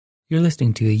You're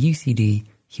listening to a UCD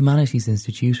Humanities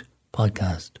Institute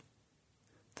podcast.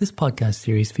 This podcast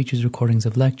series features recordings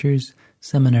of lectures,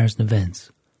 seminars and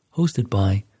events hosted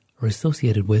by or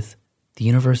associated with the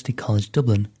University College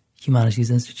Dublin Humanities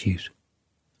Institute.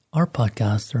 Our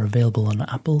podcasts are available on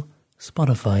Apple,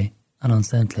 Spotify and on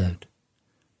SoundCloud.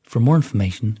 For more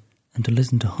information and to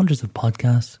listen to hundreds of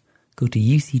podcasts, go to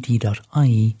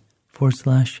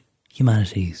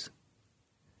ucd.ie/humanities.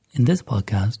 In this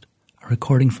podcast, a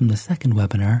recording from the second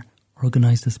webinar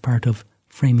organised as part of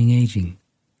Framing Ageing,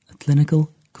 a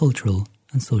clinical, cultural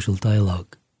and social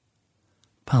dialogue.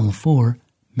 Panel 4,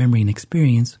 Memory and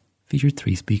Experience, featured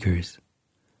 3 speakers.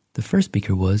 The first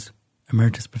speaker was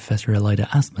Emeritus Professor Elida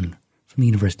Assmann from the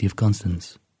University of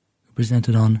Constance, who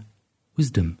presented on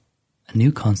Wisdom, a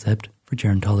new concept for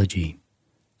gerontology.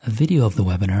 A video of the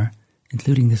webinar,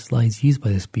 including the slides used by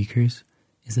the speakers,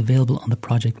 is available on the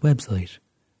project website,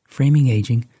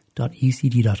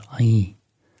 framingaging.ucd.ie,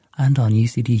 and on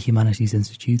UCD Humanities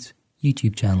Institute's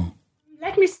YouTube channel.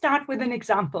 Let me start with an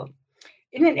example.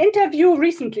 In an interview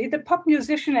recently, the pop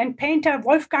musician and painter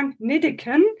Wolfgang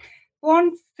Niedecken,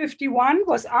 born 51,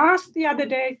 was asked the other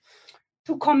day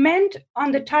to comment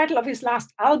on the title of his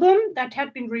last album that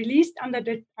had been released under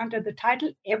the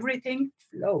title Everything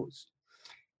Flows.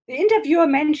 The interviewer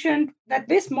mentioned that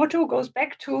this motto goes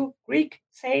back to Greek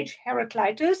sage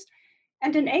Heraclitus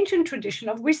and an ancient tradition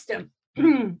of wisdom.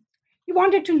 He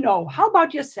wanted to know, how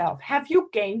about yourself? Have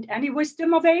you gained any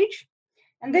wisdom of age?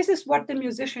 And this is what the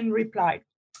musician replied.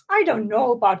 I don't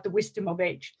know about the wisdom of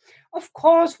age. Of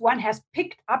course, one has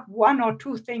picked up 1 or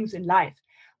 2 things in life.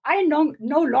 I no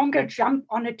longer jump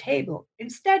on a table.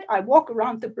 Instead, I walk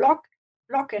around the block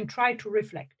and try to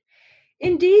reflect.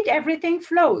 Indeed, everything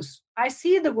flows. I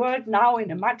see the world now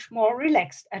in a much more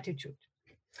relaxed attitude.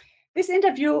 This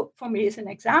interview for me is an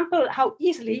example how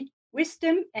easily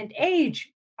wisdom and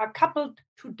age are coupled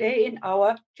today in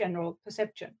our general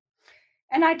perception.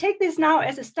 And I take this now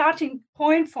as a starting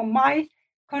point for my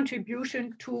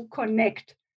contribution to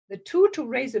connect the two, to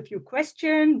raise a few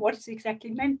questions. What is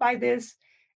exactly meant by this?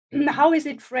 How is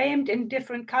it framed in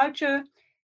different culture?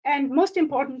 And most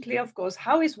importantly, of course,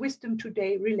 how is wisdom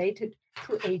today related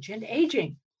to age and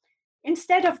aging?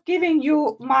 Instead of giving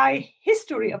you my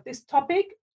history of this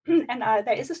topic, and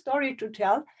there is a story to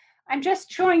tell, I'm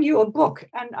just showing you a book.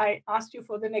 And I asked you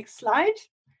for the next slide.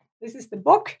 This is the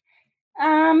book.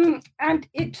 And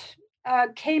it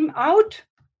came out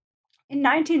in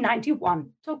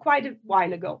 1991, so quite a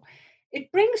while ago.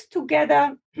 It brings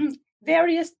together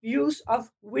various views of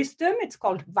wisdom. It's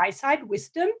called Weisheit,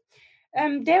 Wisdom.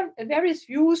 There are various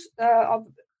views of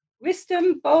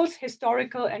wisdom, both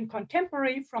historical and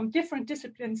contemporary, from different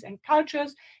disciplines and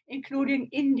cultures, including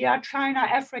India, China,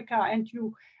 Africa, and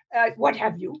what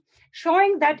have you,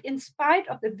 showing that in spite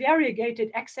of the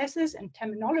variegated accesses and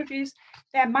terminologies,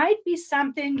 there might be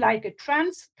something like a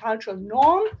trans-cultural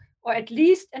norm, or at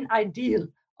least an ideal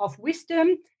of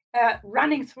wisdom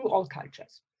running through all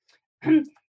cultures.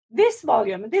 This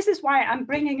volume, this is why I'm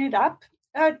bringing it up,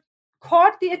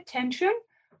 caught the attention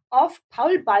of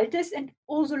Paul Baltes and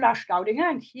Ursula Staudinger.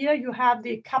 And here you have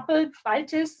the couple,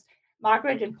 Baltes,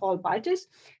 Margaret and Paul Baltes,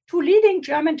 2 leading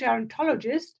German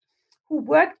gerontologists who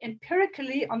worked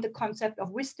empirically on the concept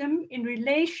of wisdom in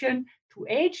relation to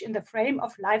age in the frame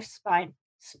of lifespan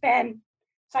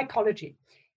psychology.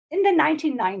 In the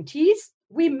 1990s,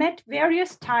 we met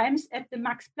various times at the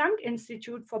Max Planck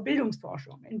Institute for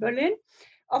Bildungsforschung in Berlin,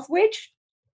 of which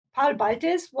Paul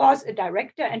Baltes was a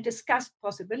director, and discussed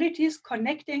possibilities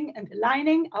connecting and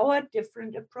aligning our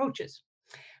different approaches.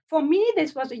 For me,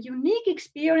 this was a unique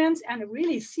experience and a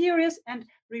really serious and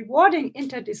rewarding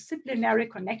interdisciplinary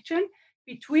connection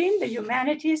between the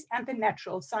humanities and the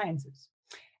natural sciences.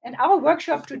 And our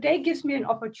workshop today gives me an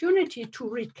opportunity to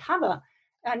recover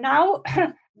now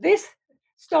this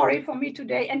story for me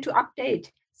today and to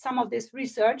update some of this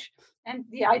research and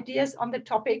the ideas on the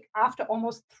topic after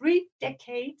almost 3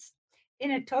 decades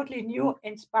in a totally new,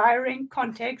 inspiring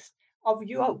context of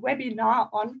your webinar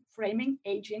on framing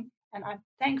aging. And I'm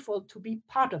thankful to be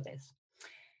part of this.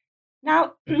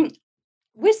 Now,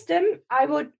 wisdom, I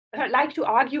would like to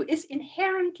argue, is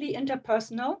inherently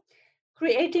interpersonal,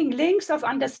 creating links of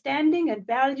understanding and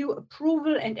value,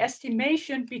 approval and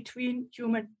estimation between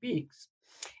human beings.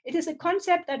 It is a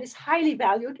concept that is highly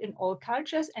valued in all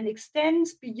cultures and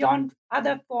extends beyond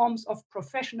other forms of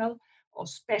professional or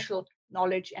special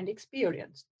knowledge and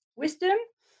experience. Wisdom,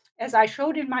 as I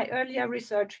showed in my earlier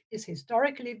research, is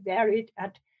historically varied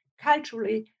and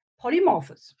culturally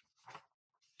polymorphous.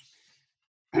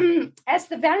 As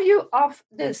the value of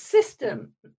the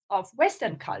system of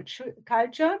Western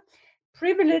culture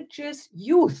privileges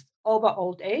youth over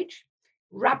old age,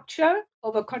 rupture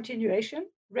over continuation,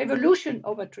 revolution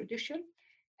over tradition,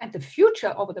 and the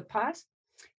future over the past,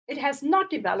 it has not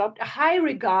developed a high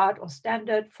regard or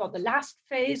standard for the last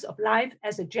phase of life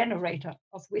as a generator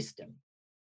of wisdom.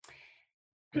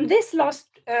 This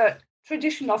lost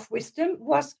tradition of wisdom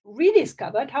was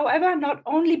rediscovered, however, not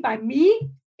only by me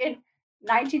in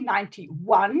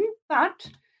 1991, but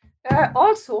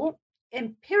also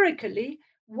empirically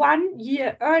 1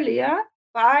 year earlier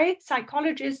by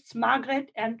psychologists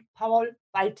Margret and Paul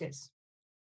Baltes.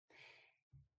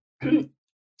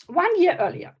 1 year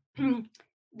earlier,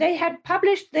 they had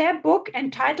published their book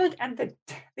entitled, and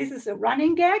this is a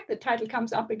running gag, the title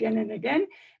comes up again and again,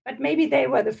 but maybe they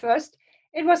were the first.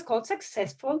 It was called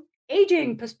Successful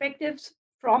Aging Perspectives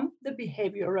from the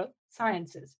Behavioral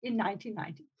Sciences in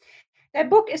 1990. Their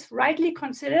book is rightly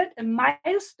considered a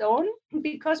milestone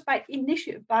because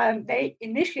they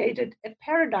initiated a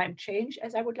paradigm change,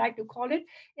 as I would like to call it,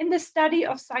 in the study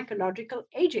of psychological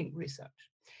aging research.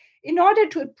 In order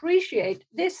to appreciate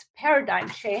this paradigm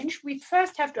change, we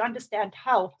first have to understand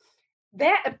how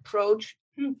their approach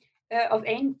of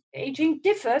aging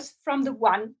differs from the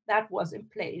one that was in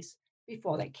place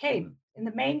before they came in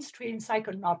the mainstream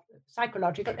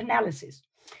psychological analysis.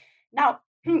 Now,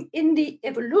 in the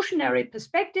evolutionary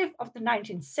perspective of the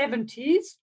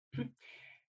 1970s,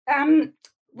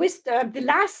 the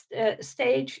last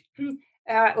stage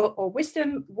or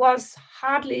wisdom was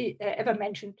hardly ever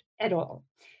mentioned at all.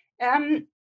 The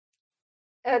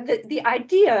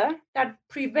idea that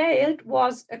prevailed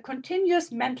was a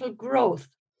continuous mental growth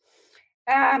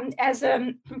as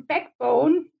a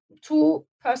backbone to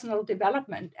personal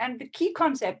development. And the key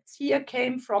concepts here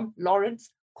came from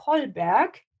Lawrence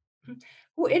Kohlberg,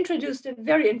 who introduced a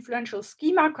very influential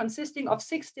schema consisting of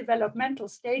 6 developmental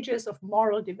stages of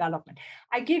moral development.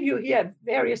 I give you here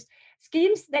various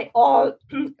schemes. They all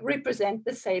represent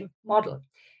the same model.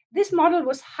 This model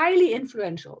was highly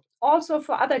influential also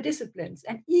for other disciplines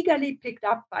and eagerly picked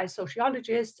up by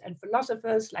sociologists and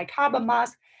philosophers like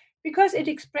Habermas because it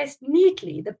expressed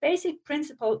neatly the basic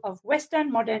principle of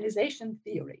Western modernization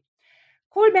theory.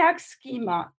 Kohlberg's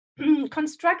schema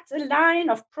constructs a line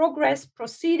of progress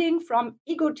proceeding from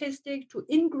egotistic to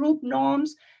in-group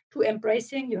norms to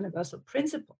embracing universal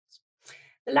principles.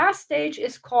 The last stage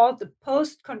is called the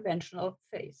post-conventional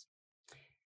phase.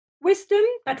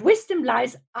 Wisdom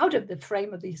lies out of the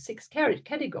frame of these 6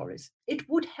 categories. It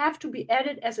would have to be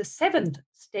added as a 7th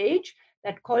stage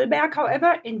that Kohlberg,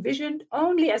 however, envisioned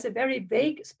only as a very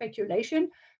vague speculation,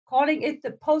 calling it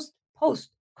the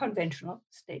post-conventional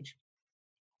stage.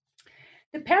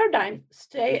 The paradigm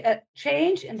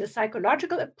change in the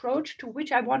psychological approach to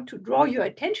which I want to draw your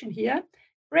attention here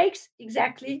breaks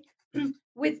exactly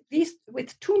with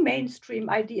 2 mainstream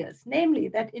ideas, namely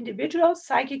that individual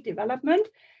psychic development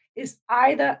is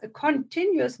either a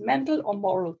continuous mental or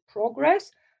moral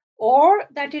progress, or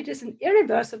that it is an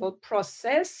irreversible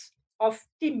process of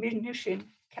diminishing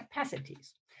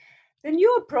capacities. The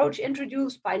new approach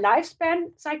introduced by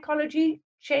lifespan psychology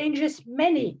changes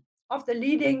many of the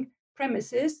leading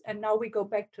premises, and now we go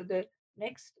back to the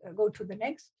next,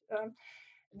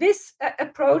 this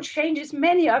approach changes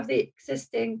many of the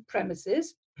existing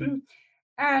premises.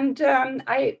 And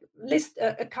I list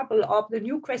a couple of the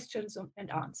new questions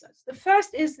and answers. The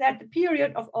first is that the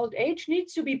period of old age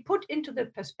needs to be put into the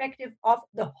perspective of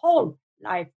the whole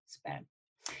lifespan.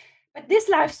 But this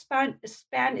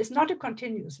lifespan is not a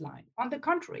continuous line. On the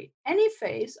contrary, any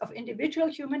phase of individual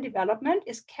human development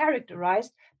is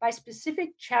characterized by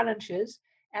specific challenges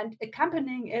and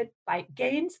accompanying it by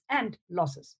gains and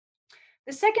losses.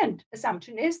 The second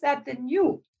assumption is that the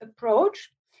new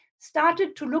approach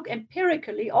started to look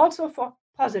empirically also for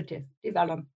positive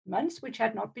developments, which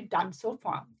had not been done so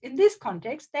far. In this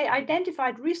context, they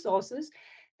identified resources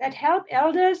that help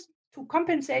elders to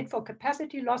compensate for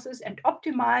capacity losses and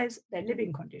optimize their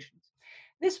living conditions.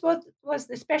 This was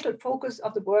the special focus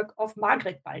of the work of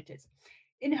Margret Baltes.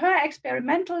 In her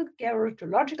experimental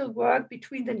gerontological work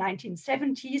between the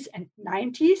 1970s and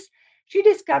 90s, she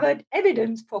discovered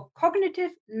evidence for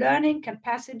cognitive learning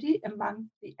capacity among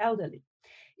the elderly.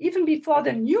 Even before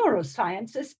the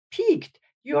neurosciences peaked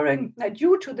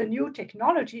due to the new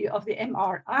technology of the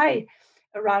MRI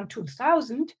around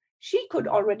 2000, she could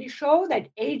already show that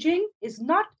aging is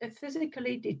not a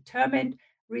physically determined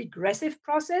regressive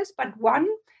process, but one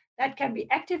that can be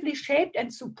actively shaped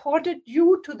and supported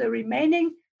due to the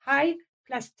remaining high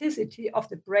plasticity of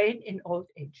the brain in old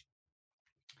age.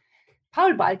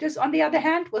 Paul Baltes, on the other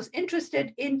hand, was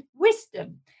interested in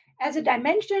wisdom as a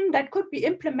dimension that could be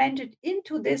implemented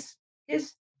into his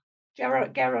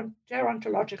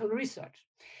gerontological research.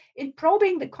 In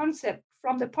probing the concept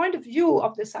from the point of view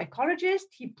of the psychologist,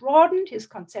 he broadened his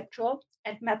conceptual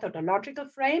and methodological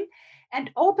frame and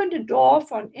opened a door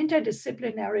for an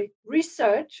interdisciplinary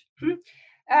research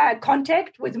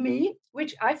contact with me,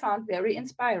 which I found very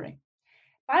inspiring.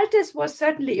 Baltes was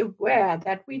certainly aware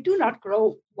that we do not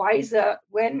grow wiser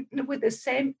when with the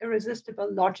same irresistible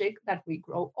logic that we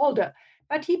grow older,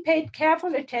 but he paid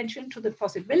careful attention to the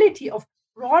possibility of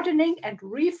broadening and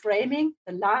reframing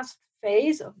the last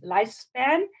phase of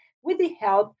lifespan with the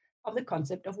help of the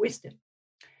concept of wisdom.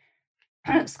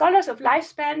 Scholars of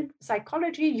lifespan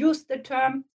psychology use the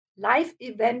term life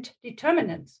event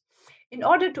determinants in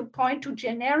order to point to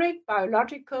generic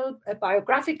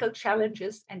biographical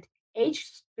challenges and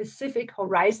age-specific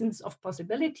horizons of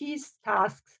possibilities,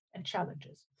 tasks, and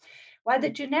challenges. While the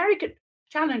generic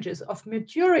challenges of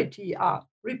maturity are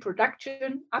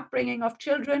reproduction, upbringing of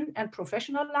children, and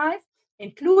professional life,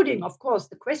 including, of course,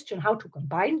 the question how to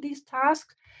combine these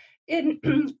tasks in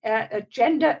a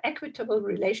gender equitable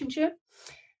relationship.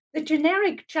 The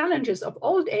generic challenges of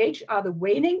old age are the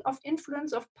waning of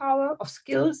influence of power, of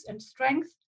skills and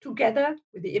strength, together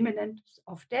with the imminence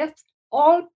of death,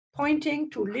 all pointing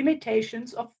to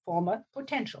limitations of former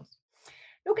potentials.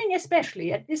 Looking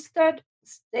especially at this third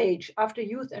stage after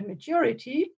youth and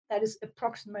maturity, that is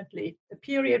approximately the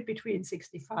period between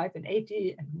 65 and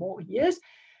 80 and more years,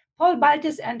 Paul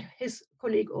Baltes and his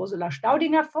colleague Ursula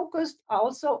Staudinger focused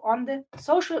also on the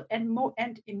social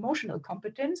and emotional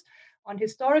competence, on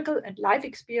historical and life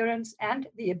experience, and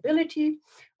the ability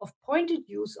of pointed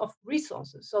use of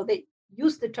resources. So they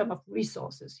use the term of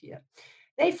resources here.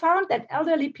 They found that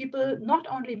elderly people not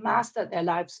only master their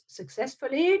lives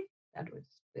successfully, that was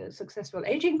the successful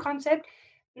aging concept,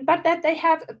 but that they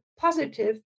have a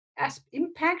positive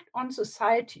impact on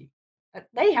society.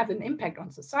 They have an impact on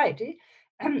society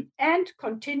and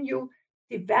continue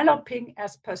developing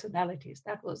as personalities.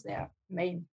 That was their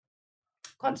main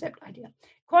concept idea.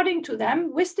 According to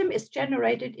them, wisdom is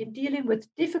generated in dealing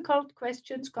with difficult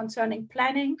questions concerning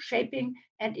planning, shaping,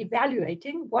 and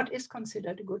evaluating what is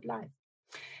considered a good life.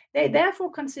 They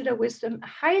therefore consider wisdom a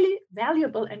highly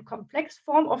valuable and complex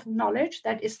form of knowledge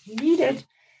that is needed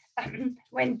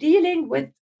when dealing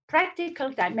with practical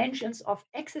dimensions of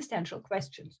existential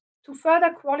questions. To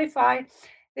further qualify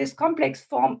this complex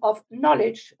form of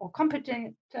knowledge or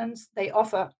competence, they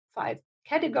offer 5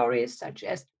 categories, such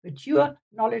as mature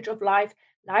knowledge of life,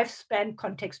 lifespan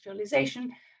contextualization,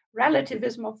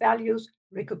 relativism of values,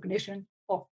 recognition,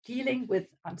 or dealing with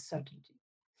uncertainty.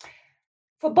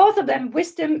 For both of them,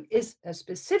 wisdom is a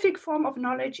specific form of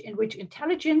knowledge in which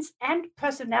intelligence and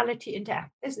personality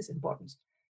interact. This is important.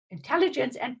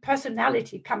 Intelligence and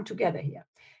personality come together here.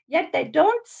 Yet they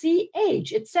don't see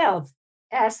age itself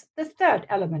as the third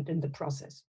element in the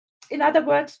process. In other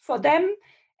words, for them,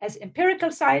 as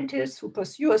empirical scientists who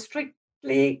pursue a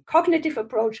strictly cognitive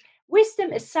approach,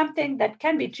 wisdom is something that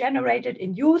can be generated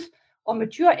in youth or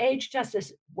mature age just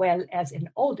as well as in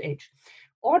old age.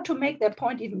 Or to make their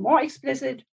point even more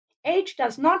explicit, age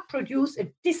does not produce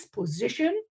a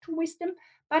disposition to wisdom,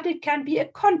 but it can be a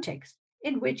context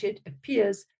in which it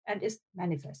appears and is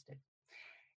manifested.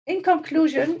 In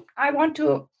conclusion, I want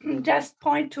to just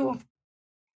point to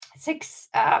 6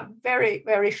 very,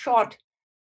 very short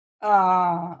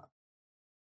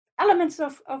elements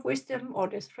of wisdom or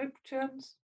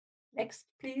descriptions. Next,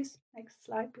 please. Next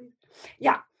slide, please.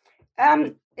 Yeah,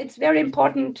 it's very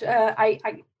important.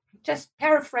 I just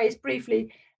paraphrase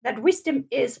briefly that wisdom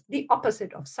is the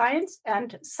opposite of science,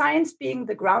 and science being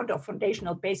the ground or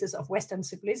foundational basis of Western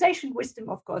civilization, wisdom,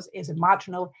 of course, is a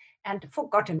marginal and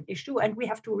forgotten issue, and we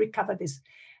have to recover this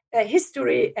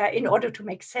history in order to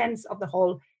make sense of the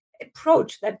whole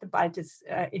approach that the Baltes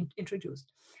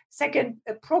introduced. Second,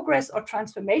 progress or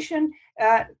transformation.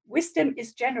 Wisdom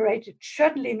is generated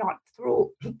certainly not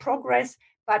through progress,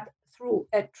 but through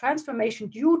a transformation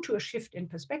due to a shift in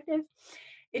perspective.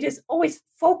 It is always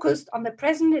focused on the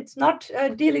present. It's not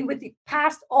dealing with the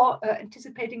past or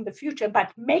anticipating the future,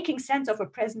 but making sense of a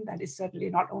present that is certainly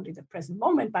not only the present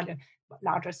moment, but a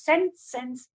larger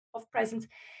sense of presence.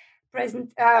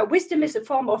 Wisdom is a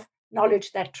form of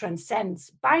knowledge that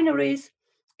transcends binaries.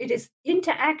 It is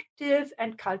interactive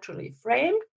and culturally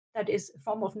framed. That is a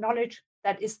form of knowledge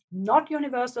that is not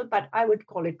universal, but I would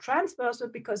call it transversal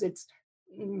because it's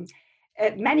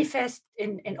manifest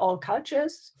in all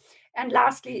cultures. And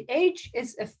lastly, age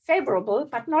is a favorable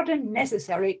but not a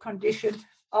necessary condition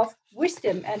of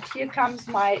wisdom. And here comes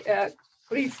my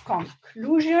brief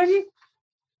conclusion.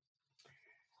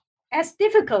 As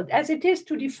difficult as it is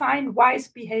to define wise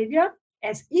behavior,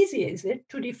 as easy is it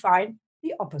to define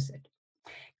the opposite.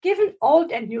 Given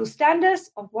old and new standards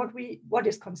of what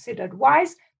is considered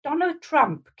wise, Donald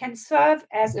Trump can serve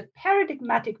as a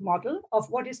paradigmatic model of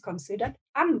what is considered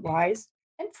unwise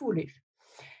and foolish.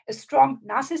 A strong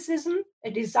narcissism,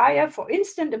 a desire for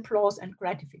instant applause and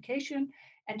gratification,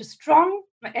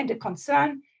 and a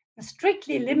concern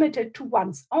strictly limited to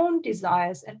one's own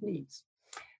desires and needs.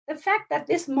 The fact that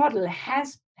this model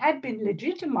had been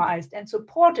legitimized and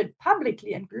supported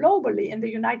publicly and globally in the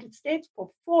United States for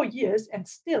 4 years and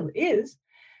still is,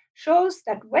 shows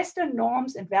that Western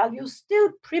norms and values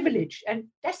still privilege and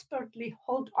desperately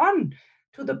hold on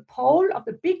to the pole of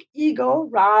the big ego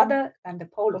rather than the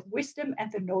pole of wisdom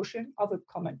and the notion of a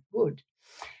common good.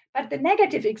 But the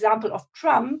negative example of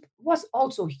Trump was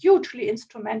also hugely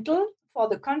instrumental for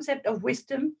the concept of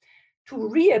wisdom to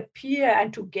reappear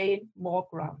and to gain more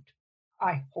ground,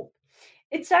 I hope.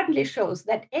 It certainly shows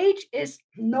that age is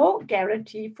no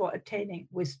guarantee for attaining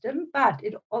wisdom, but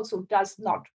it also does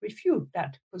not refute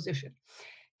that position.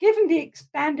 Given the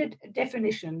expanded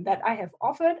definition that I have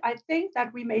offered, I think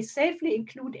that we may safely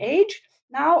include age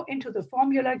now into the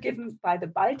formula given by the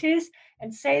Baltes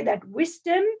and say that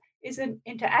wisdom is an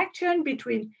interaction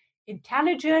between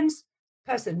intelligence,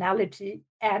 personality,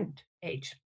 and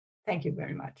age. Thank you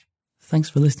very much. Thanks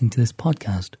for listening to this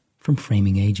podcast from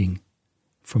Framing Aging.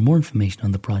 For more information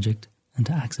on the project and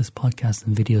to access podcasts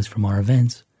and videos from our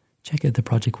events, check out the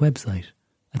project website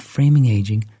at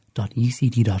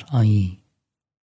framingaging.uct.ie.